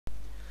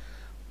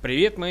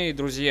Привет, мои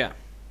друзья!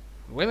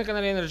 Вы на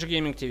канале Energy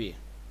Gaming TV.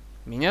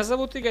 Меня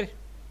зовут Игорь.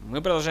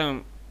 Мы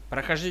продолжаем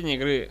прохождение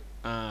игры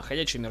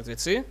Ходячие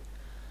мертвецы.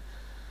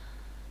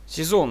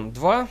 Сезон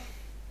 2,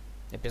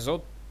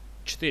 эпизод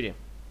 4.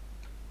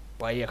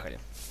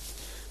 Поехали.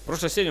 В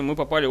прошлой серии мы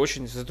попали в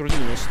очень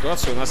затруднительную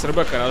ситуацию. У нас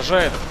Ребекка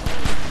рожает.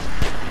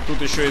 Тут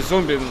еще и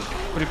зомби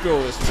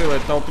припелась целая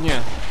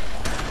толпня.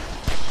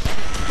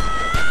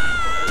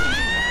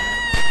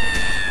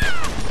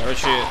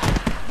 Короче,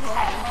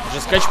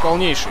 жескач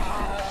полнейший.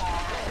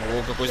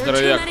 О, какой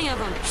здоровяк.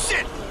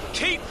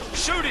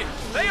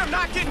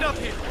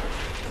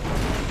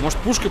 Может,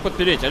 пушкой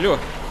подпереть? Алло,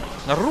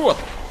 народ!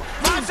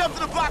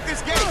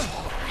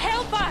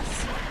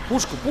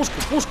 Пушку,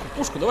 пушку, пушку,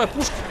 пушку, давай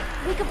пушку.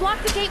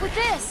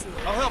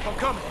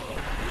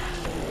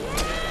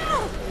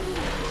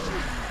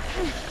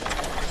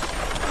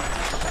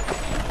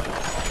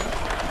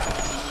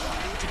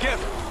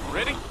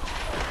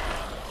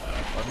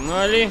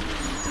 Погнали.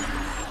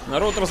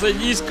 Народ,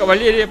 разойдись,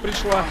 кавалерия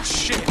пришла.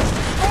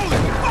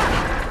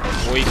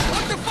 Ой.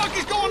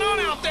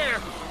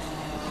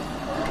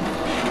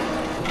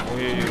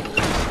 Ой.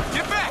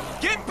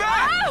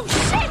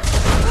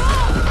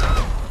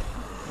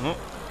 Ну.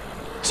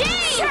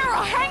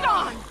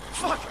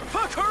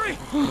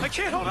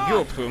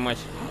 Ёб твою мать.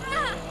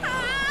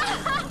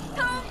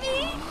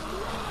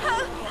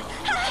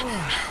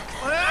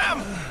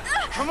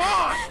 Come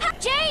on!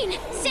 Jane,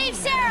 save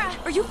Sarah!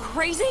 Are you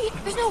crazy?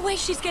 There's no way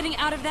she's getting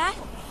out of that.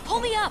 Pull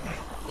me up.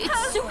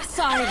 It's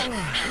suicide.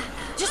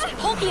 Just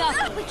pull me up.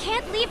 We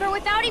can't leave her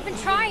without even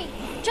trying.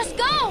 Just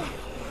go.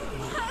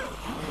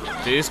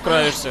 Ты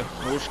справишься.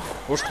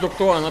 Уж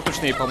кто-кто, она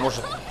точно ей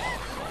поможет.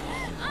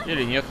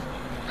 Или нет?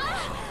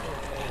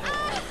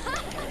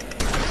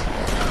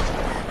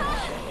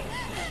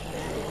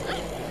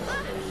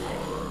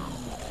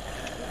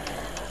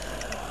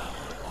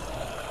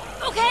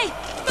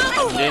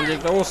 Я не для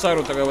того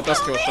Сару тогда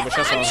вытаскивал, чтобы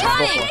сейчас она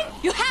сдохла.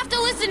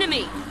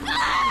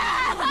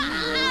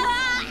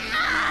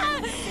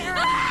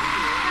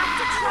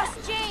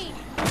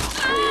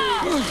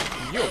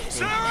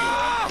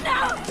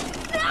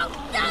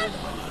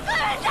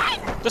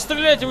 Да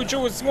стреляйте, вы что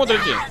вы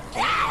смотрите?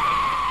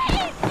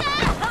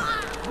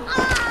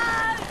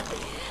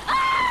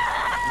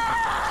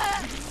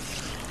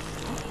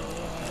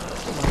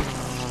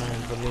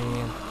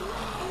 Блин.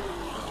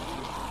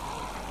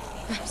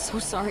 I'm so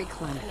sorry,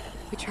 Clem.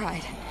 We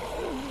tried.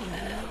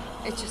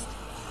 It just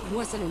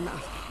wasn't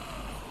enough.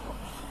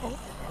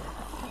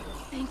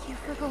 Thank you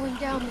for going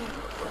down there.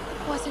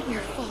 It wasn't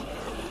your fault.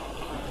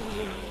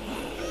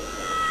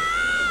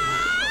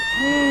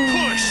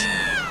 Push!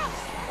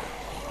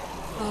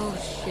 Oh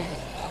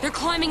shit. They're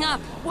climbing up.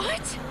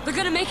 What? They're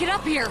gonna make it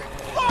up here.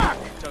 Fuck!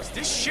 Does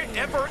this shit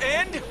ever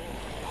end?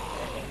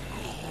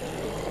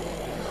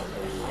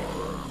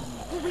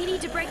 We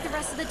need to break the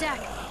rest of the deck.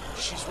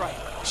 She's right.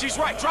 She's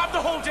right. Drop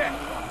the whole deck.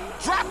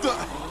 Drop the...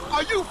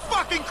 Are you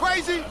fucking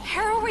crazy?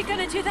 How are we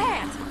gonna do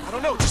that? I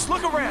don't know. Just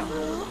look around.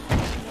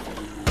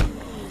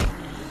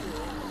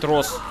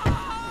 Трос.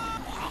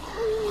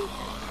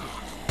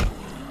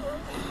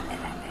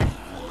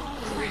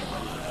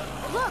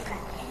 Look.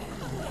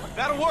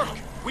 That'll work.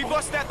 We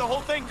bust that, the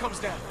whole thing comes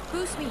down.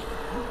 Boost me.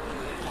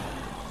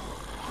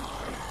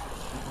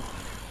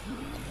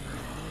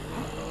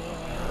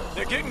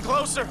 They're getting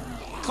closer.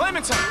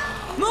 Clementine!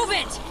 Move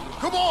it!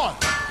 Come on!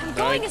 I'm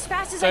going as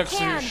fast as I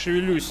can. Так,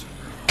 шевелюсь.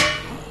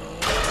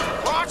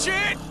 Watch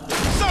it!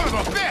 Son of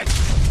a bitch!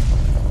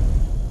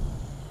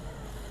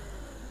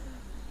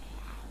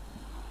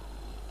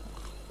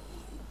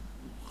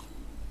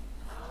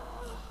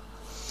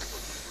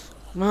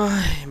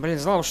 Ой, блин,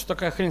 знал, что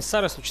такая хрень с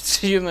Сарой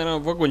случится, ее, наверное,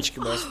 в вагончике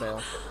бы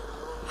оставил.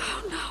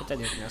 Хотя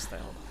нет, не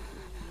оставил.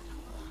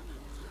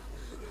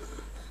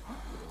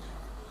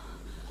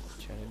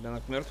 Че,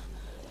 ребенок мертв?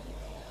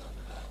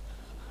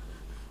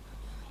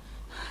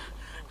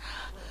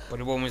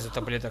 По-любому из-за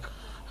таблеток.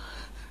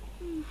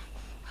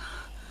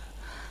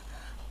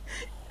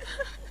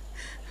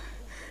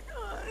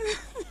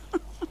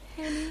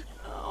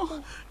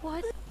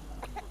 What?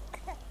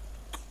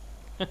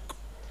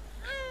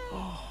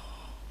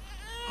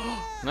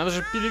 Надо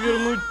же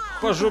перевернуть,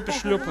 по жопе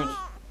шлепнуть.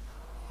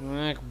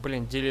 Эх,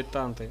 блин,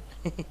 дилетанты.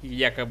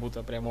 Я как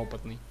будто прям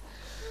опытный.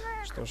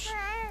 Что ж,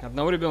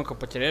 одного ребенка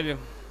потеряли,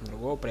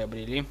 другого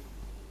приобрели.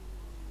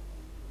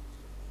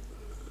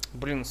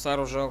 Блин,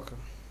 Сару жалко.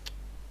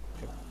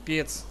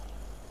 Капец.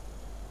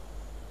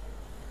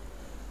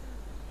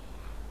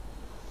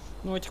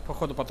 Ну, этих,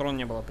 походу, патрон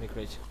не было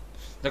прикрыть.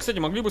 Да, кстати,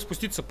 могли бы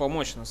спуститься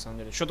помочь, на самом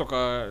деле. Еще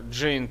только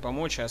Джейн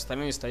помочь, а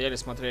остальные стояли,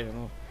 смотрели.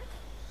 Ну,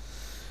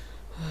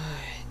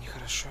 ай,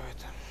 нехорошо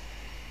это.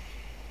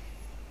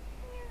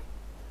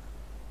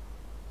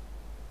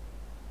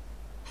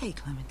 Hey,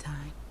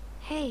 Clementine.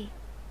 Hey.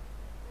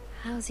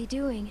 How's he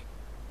doing?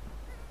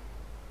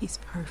 He's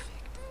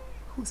perfect.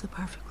 Who's a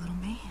perfect little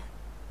man?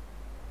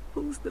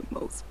 Who's the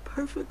most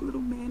perfect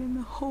little man in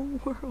the whole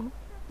world?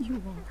 You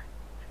are.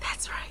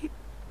 That's right.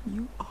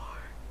 You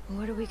are.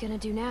 What are we gonna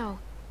do now?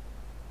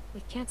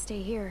 We can't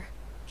stay here,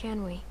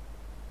 can we?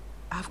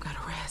 I've got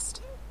to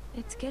rest.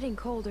 It's getting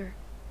colder.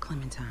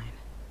 Clementine,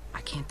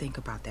 I can't think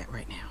about that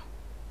right now.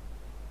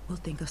 We'll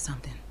think of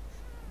something.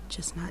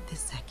 Just not this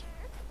second.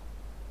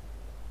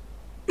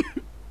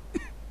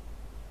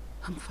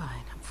 I'm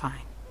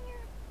fine.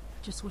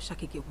 Just wish I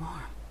could get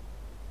warm.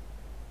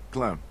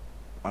 Clem,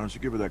 why don't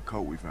you give her that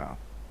coat we found?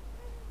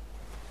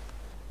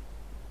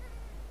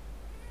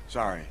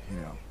 Sorry, you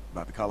know,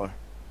 about the color.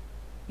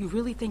 You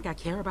really think I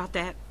care about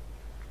that?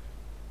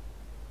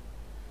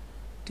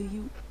 Do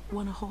you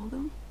want to hold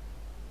him?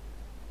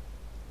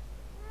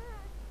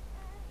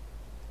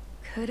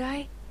 Could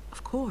I?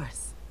 Of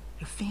course.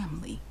 Your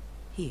family.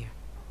 Here.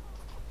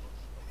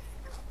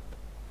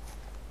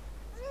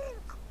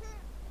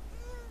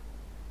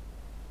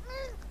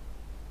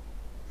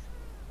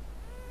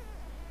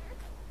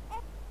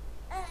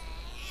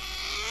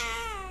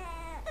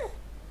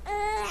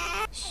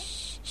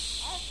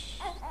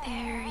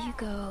 There you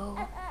go.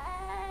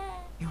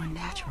 You're a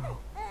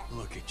natural.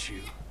 Look at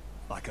you,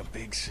 like a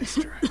big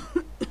sister.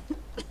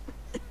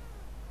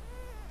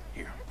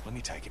 Here, let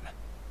me take him.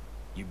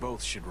 You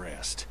both should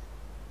rest.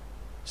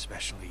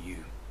 Especially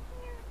you.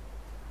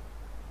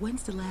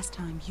 When's the last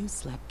time you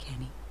slept,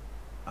 Kenny?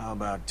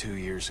 About 2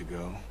 years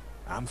ago.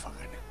 I'm fine.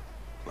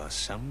 Plus,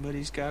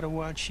 somebody's gotta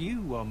watch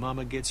you while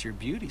Mama gets your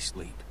beauty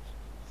sleep.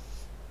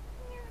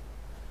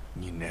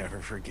 You never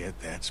forget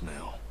that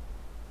smell.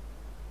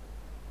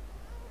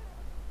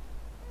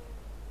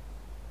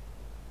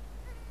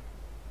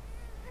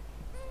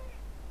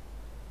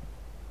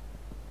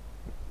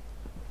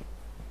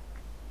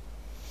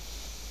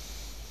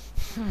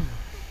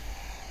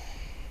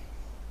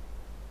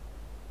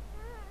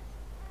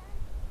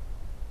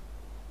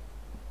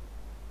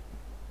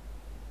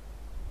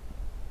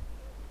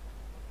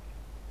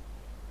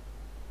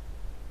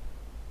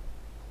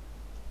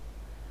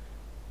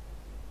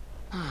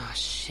 Oh,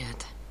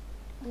 shit.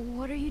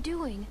 What are you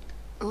doing?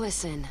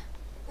 Listen,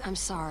 I'm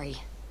sorry.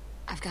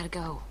 I've gotta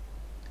go.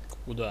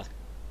 Куда?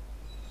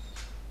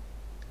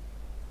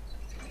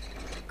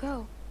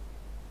 Go.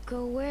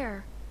 Go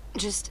where?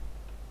 Just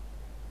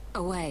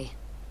away,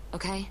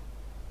 okay?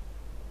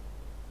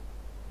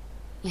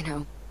 You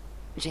know,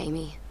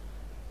 Jamie,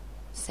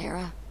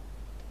 Sarah.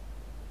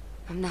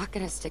 I'm not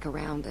gonna stick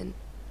around and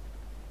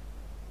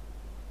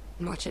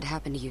watch it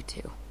happen to you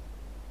too.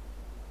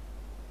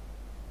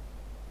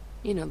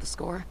 You know the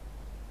score.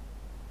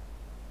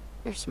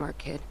 You're a smart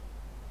kid.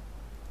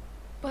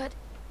 But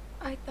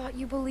I thought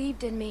you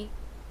believed in me.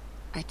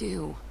 I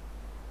do.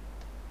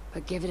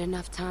 But give it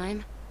enough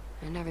time,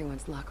 and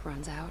everyone's luck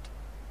runs out.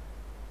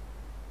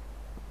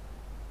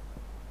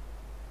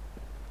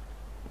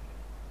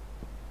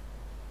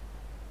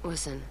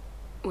 Listen,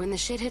 when the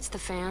shit hits the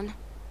fan,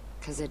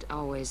 'cause it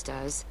always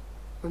does,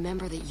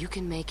 remember that you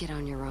can make it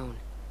on your own.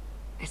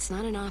 It's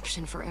not an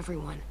option for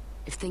everyone.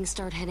 If things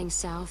start heading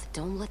south,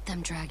 don't let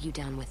them drag you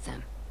down with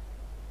them.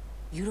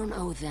 You don't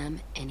owe them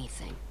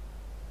anything.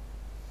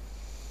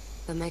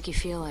 They'll make you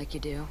feel like you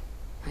do.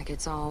 Like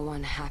it's all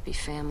one happy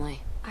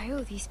family. I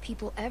owe these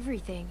people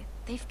everything.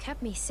 They've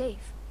kept me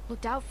safe,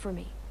 looked out for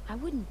me. I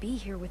wouldn't be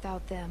here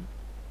without them.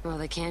 Well,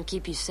 they can't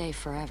keep you safe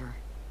forever.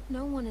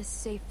 No one is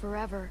safe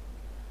forever.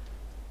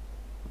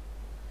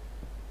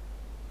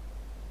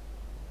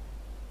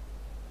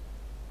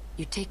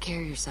 You take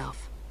care of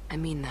yourself. I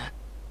mean that.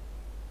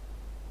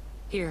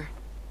 Here.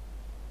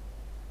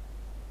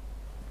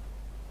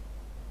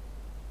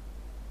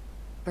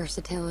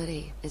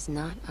 Versatility is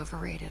not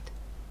overrated.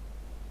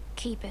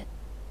 Keep it.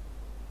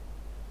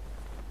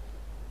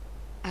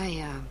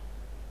 I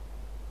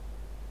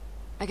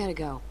gotta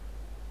go.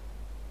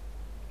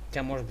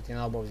 Тебя, может быть, и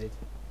надо было взять.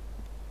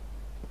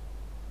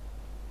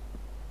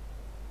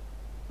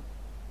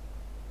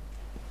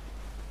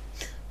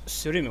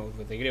 Все время вот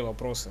в этой игре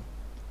вопросы.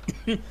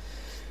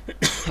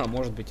 А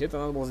может быть, это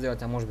надо было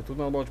сделать, а может быть, тут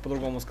надо было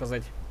по-другому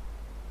сказать.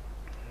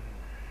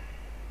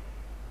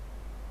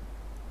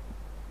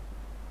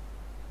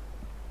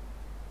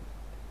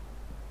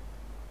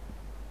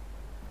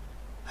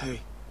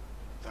 Hey,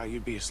 thought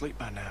you'd be asleep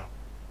by now.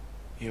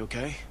 You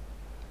okay?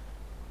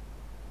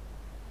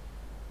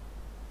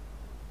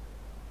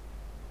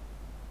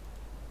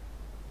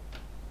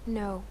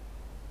 No.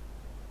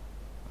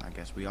 I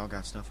guess we all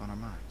got stuff on our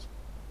minds.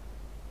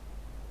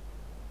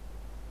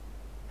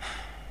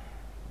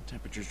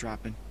 Temperature's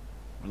dropping.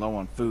 We're low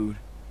on food.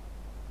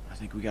 I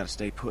think we gotta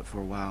stay put for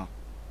a while.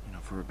 You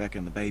know, for Rebecca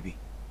and the baby.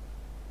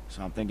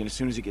 So I'm thinking as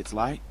soon as it gets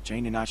light,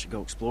 Jane and I should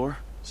go explore,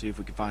 see if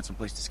we can find some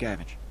place to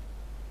scavenge.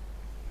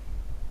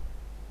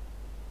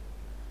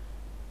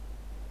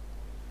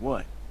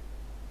 What?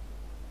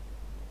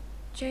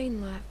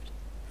 Jane left.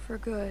 For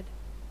good.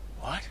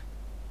 What?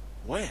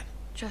 When?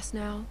 Just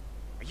now.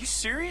 Are you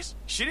serious?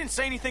 She didn't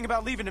say anything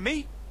about leaving to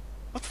me?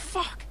 What the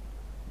fuck?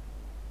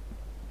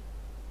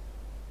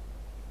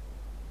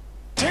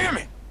 Damn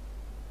it!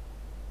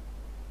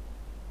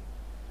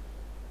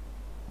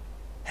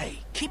 Hey,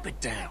 keep it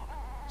down.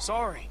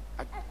 Sorry.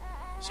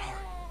 Sorry.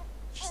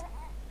 Just...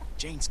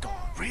 Jane's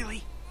gone.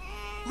 Really?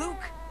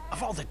 Luke?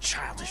 Of all the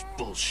childish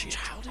bullshit.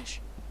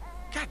 Childish?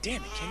 God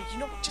damn it, Kenny. You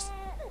know what? Just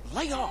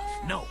lay off.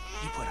 No,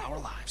 you put our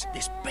lives,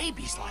 this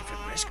baby's life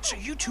at risk, so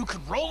you two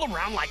could roll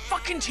around like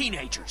fucking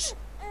teenagers.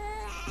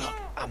 Look,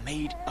 I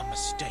made a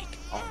mistake,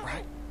 all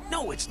right?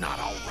 No, it's not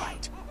all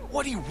right.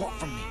 What do you want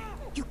from me?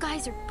 You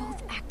guys are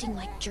both acting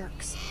like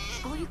jerks.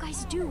 All you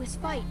guys do is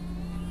fight.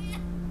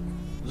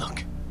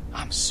 Look,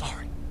 I'm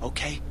sorry,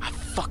 okay? I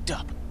fucked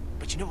up.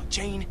 But you know what,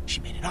 Jane? She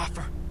made an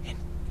offer, and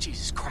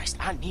Jesus Christ,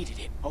 I needed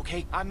it,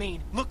 okay? I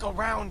mean, look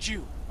around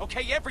you,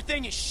 okay?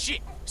 Everything is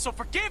shit. So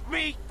forgive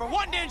me for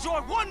wanting to enjoy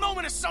one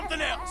moment of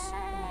something else.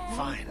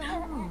 Fine,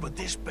 but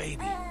this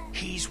baby,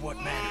 he's what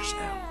matters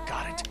now.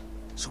 Got it?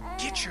 So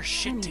get your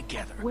shit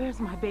together. Where's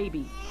my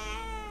baby?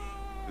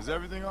 Is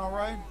everything all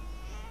right?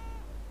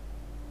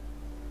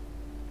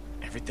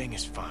 Everything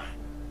is fine.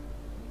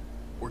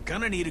 We're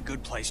gonna need a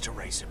good place to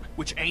raise him,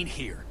 which ain't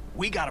here.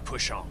 We gotta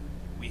push on.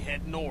 We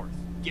head north,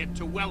 get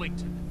to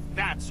Wellington.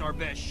 That's our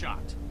best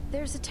shot.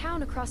 There's a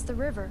town across the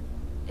river.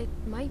 It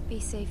might be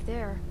safe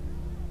there.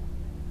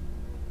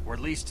 Or at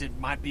least it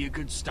might be a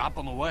good stop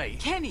on the way.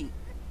 Kenny!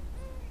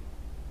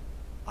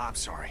 I'm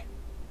sorry.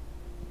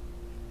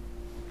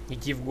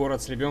 Идти в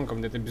город с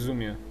ребенком, да это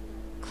безумие.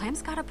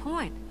 Clem's got a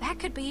point. That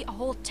could be a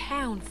whole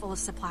town full of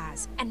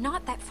supplies, and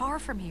not that far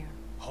from here.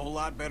 Whole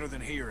lot better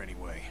than here,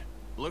 anyway.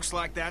 Looks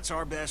like that's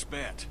our best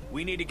bet.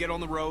 We need to get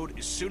on the road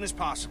as soon as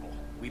possible.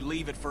 We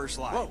leave at first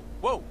light. Whoa,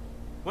 whoa.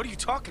 What are you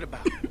talking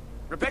about?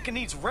 Rebecca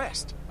needs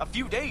rest. A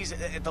few days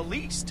at the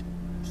least.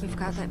 We've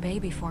got that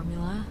baby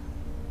formula.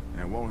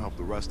 And it won't help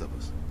the rest of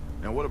us.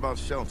 And what about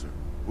shelter?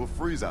 We'll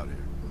freeze out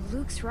here.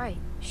 Luke's right.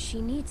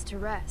 She needs to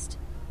rest.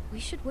 We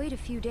should wait a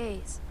few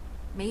days.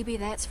 Maybe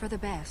that's for the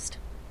best.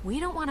 We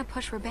don't want to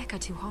push Rebecca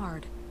too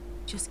hard.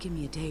 Just give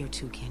me a day or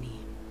two, Kenny.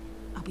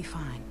 I'll be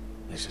fine.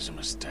 This is a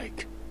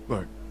mistake.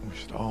 Look, we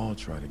should all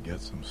try to get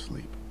some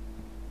sleep.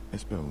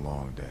 It's been a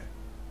long day.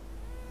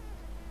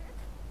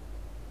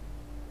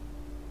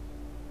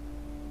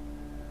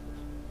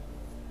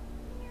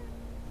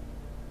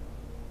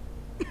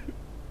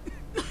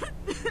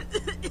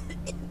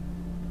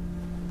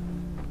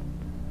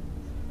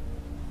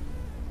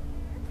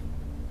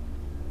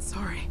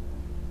 Sorry.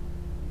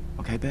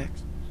 Okay,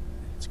 Bex?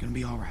 It's gonna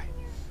be all right.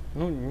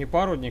 Ну, не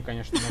пару дней,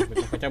 конечно, может быть,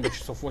 но хотя бы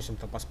часов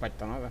 8-то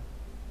поспать-то надо.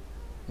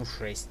 Ну,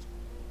 6.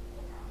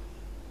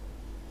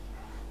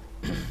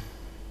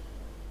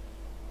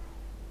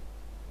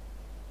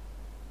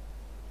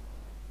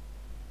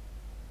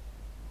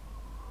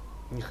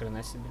 Ни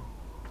хрена себе.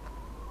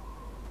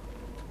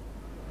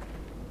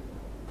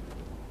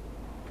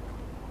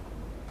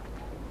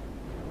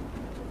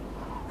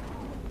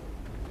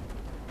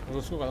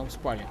 Вы сколько там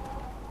спали?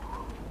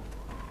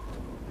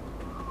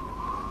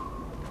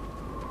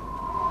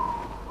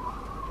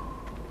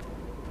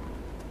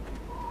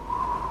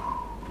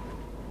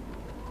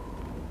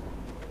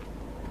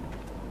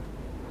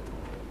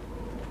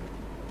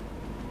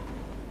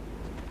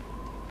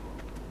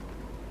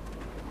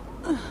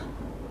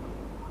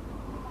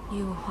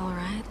 You all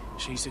right?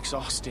 She's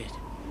exhausted.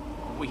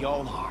 We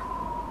all are.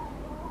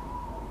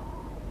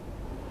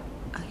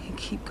 I can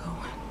keep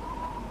going.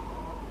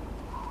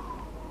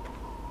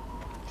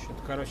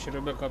 Что-то, короче,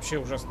 Ребекка вообще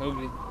ужасно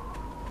выглядит.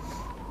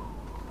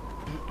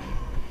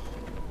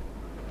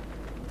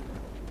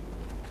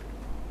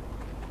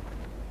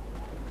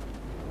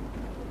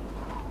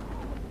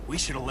 We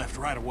should have left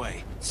right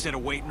away, instead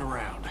of waiting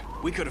around.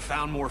 We could have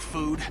found more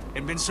food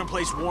and been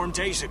someplace warm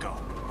days ago.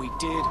 We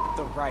did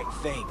the right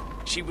thing.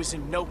 She was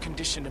in no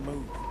condition to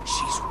move.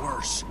 She's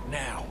worse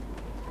now.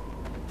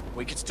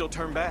 We could still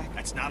turn back.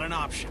 That's not an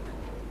option.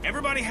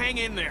 Everybody hang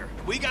in there.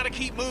 We gotta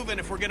keep moving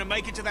if we're gonna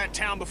make it to that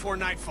town before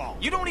nightfall.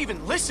 You don't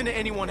even listen to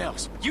anyone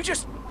else. You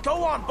just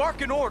go on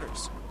barking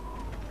orders.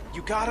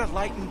 You gotta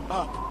lighten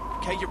up,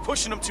 okay? You're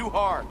pushing them too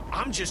hard.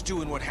 I'm just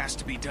doing what has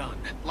to be done,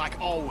 like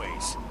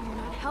always. You're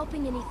not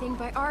helping anything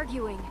by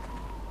arguing.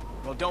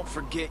 Well, don't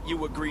forget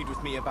you agreed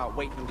with me about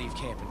waiting to leave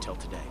camp until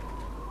today.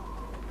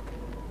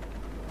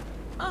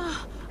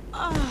 Oh.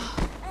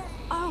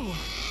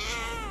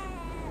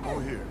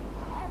 Over here.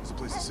 There's a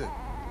place to sit.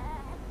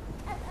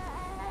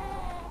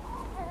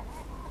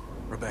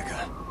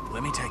 Rebecca,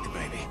 let me take the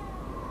baby.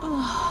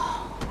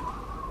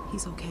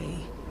 He's okay.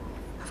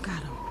 I've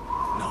got him.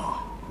 No,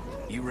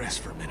 you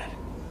rest for a minute.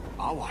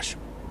 I'll wash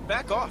him.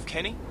 Back off,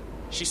 Kenny.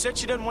 She said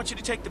she doesn't want you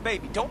to take the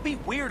baby. Don't be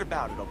weird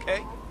about it,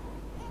 okay?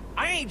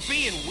 I ain't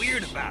being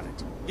weird about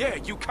it. Yeah,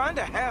 you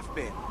kinda have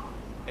been.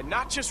 And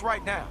not just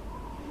right now.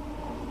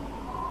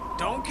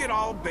 Don't get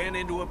all bent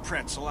into a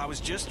pretzel. I was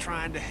just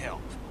trying to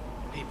help.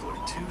 People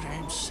are too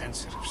damn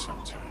sensitive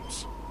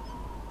sometimes.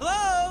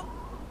 Hello?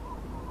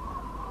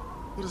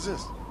 What is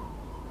this?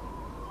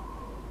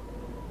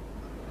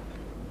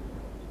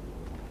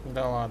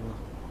 Да ладно.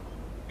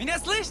 Меня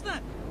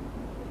слышно?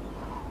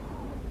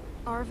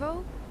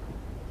 Arvo?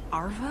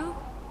 Arvo?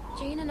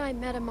 Jane and I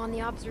met him on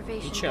the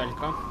observation deck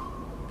Печалька.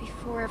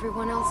 before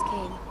everyone else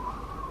came.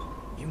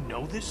 You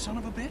know this son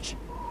of a bitch?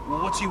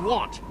 Well, what's he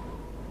want?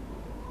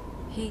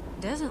 He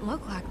doesn't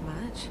look like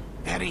much.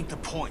 That ain't the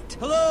point.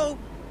 Hello?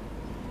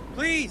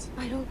 Please?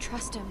 I don't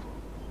trust him.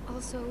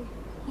 Also,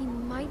 he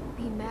might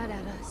be mad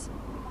at us.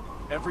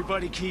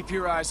 Everybody keep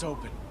your eyes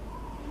open.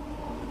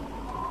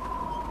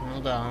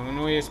 Ну да, у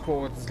него есть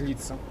повод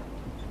злиться.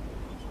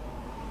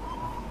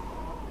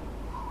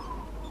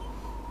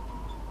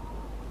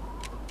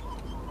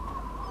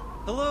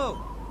 Hello,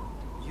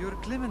 you're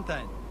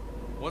Clementine.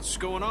 What's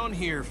going on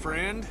here,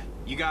 friend?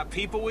 You got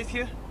people with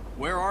you?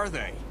 Where are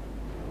they?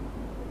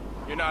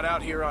 You're not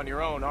out here on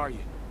your own, are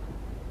you?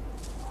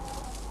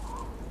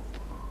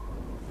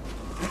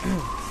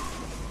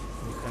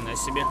 Нихрена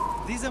себе.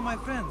 These are my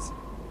friends.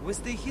 We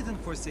stay hidden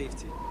for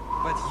safety.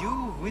 But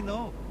you, we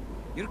know.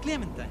 You're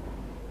Clementine.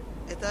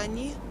 Это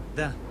они?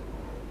 Да,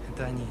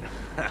 это они.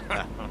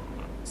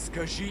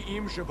 Скажи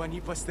им, чтобы они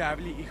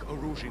поставили их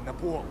оружие на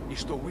пол, и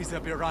что мы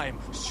забираем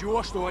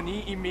все, что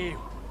они имеют.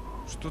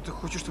 Что ты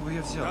хочешь, чтобы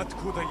я взял?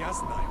 Откуда я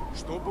знаю?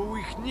 Чтобы у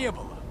их не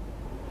было.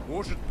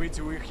 Может быть,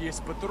 у их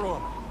есть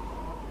патроны.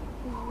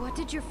 What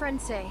did your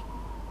friend say?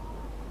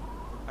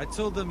 I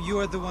told them you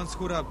are the ones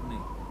who robbed me.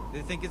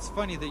 They think it's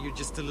funny that you're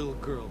just a little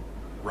girl.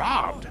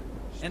 Robbed?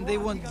 And they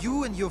want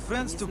you and your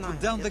friends to put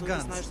down the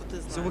guns,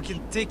 so we can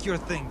take your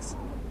things.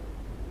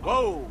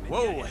 Whoa,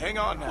 whoa, hang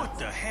on now. What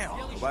the hell?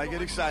 Nobody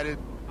get excited.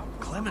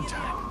 Clementine,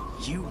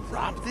 you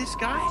robbed this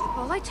guy?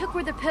 All I took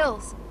were the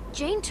pills.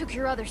 Jane took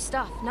your other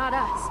stuff, not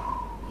us.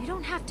 You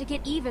don't have to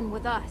get even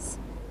with us.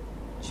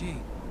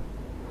 Jane,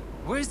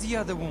 where's the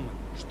other woman?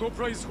 Что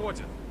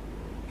происходит?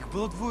 Их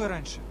было двое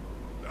раньше.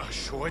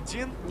 Еще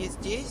один? Не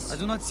здесь? I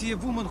do not see a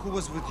woman who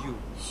was with you.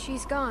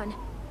 She's gone.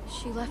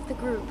 She left the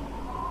group.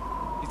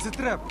 It's a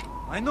trap.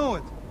 I know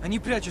it. Они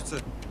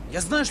прячутся.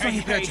 Я знаю, что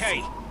они прячутся.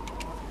 Hey.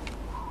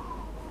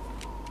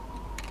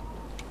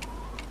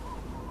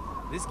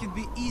 This can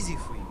be easy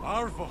for you.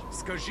 Арво,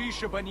 скажи,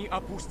 чтобы они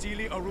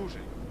опустили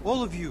оружие.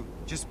 All of you,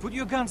 just put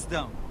your guns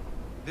down.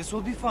 This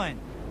will be fine.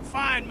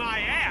 Find my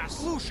ass!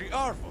 Слушай,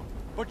 Арво,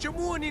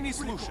 почему они не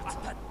слушают?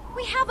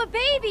 We have a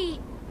baby!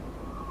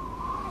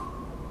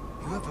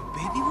 You have a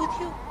baby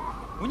with you?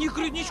 У них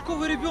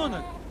грудничковый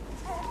ребенок.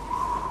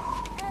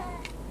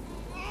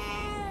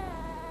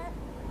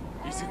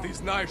 Если ты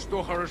знаешь,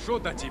 что хорошо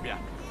для тебя,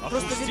 Просто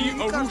опусти ведь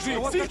мне не кажется, оружие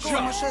вот такого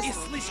сейчас! нашествия.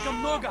 И слишком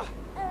много!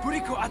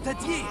 Бурико,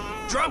 отойди!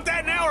 Drop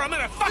that now or I'm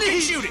gonna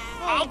fucking shoot it!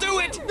 I'll do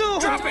it! No.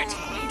 Drop it!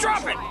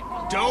 Drop it!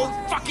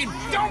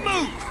 Don't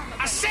move!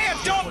 I said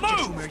don't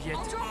move!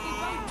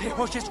 Ты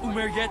хочешь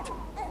умереть?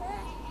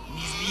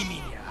 Не зли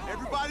меня.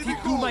 Everybody Ты be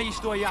cool. думаешь,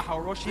 что я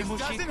хороший This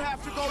мужчина? doesn't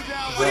have to go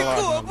down like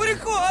Бурико,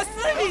 Бурико,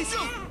 остановись!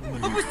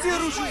 Опусти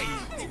оружие!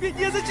 Тебе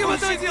незачем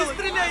этого делать!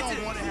 Стреляйте!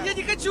 Я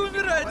не хочу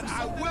умирать!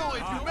 I will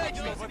if you make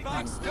me.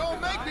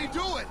 Don't make me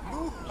do it.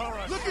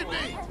 Look at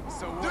me.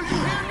 Do you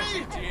hear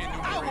me?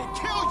 I will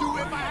kill you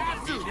if I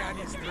have to. Я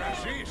не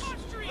дрожишь.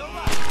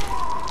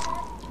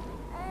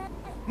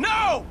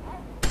 No!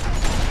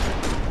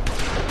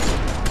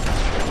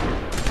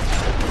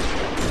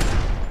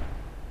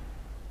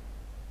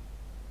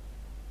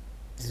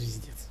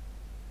 Звездец.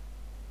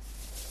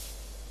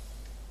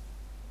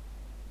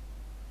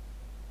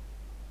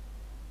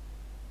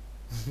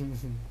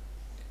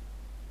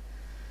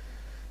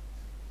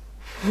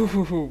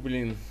 Фу-фу-фу,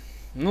 блин.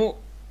 Ну,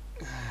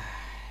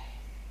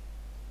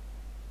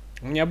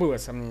 у меня было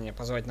сомнение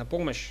позвать на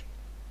помощь.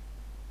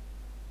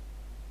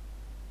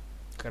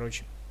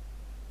 Короче,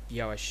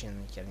 я вообще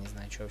нахер не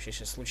знаю, что вообще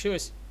сейчас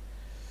случилось.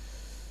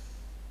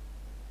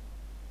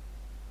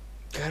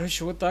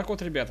 Короче, вот так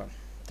вот, ребята.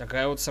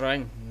 Такая вот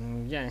срань.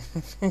 Я...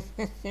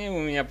 У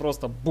меня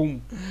просто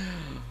бум.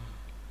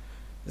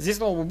 Здесь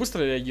надо было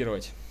быстро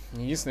реагировать.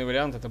 Единственный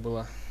вариант это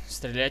было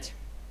стрелять.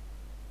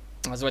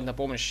 А звать на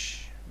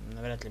помощь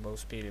навряд ли бы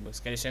успели бы.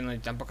 Скорее всего,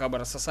 там пока бы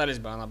рассосались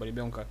бы, она бы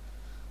ребенка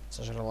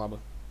сожрала бы.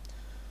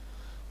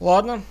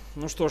 Ладно,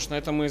 ну что ж, на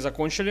этом мы и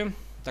закончили.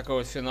 Такой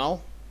вот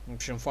финал. В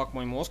общем, фак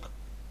мой мозг.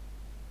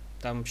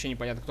 Там вообще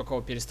непонятно, кто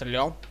кого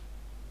перестрелял.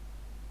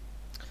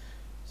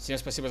 Всем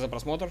спасибо за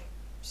просмотр.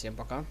 Всем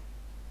пока.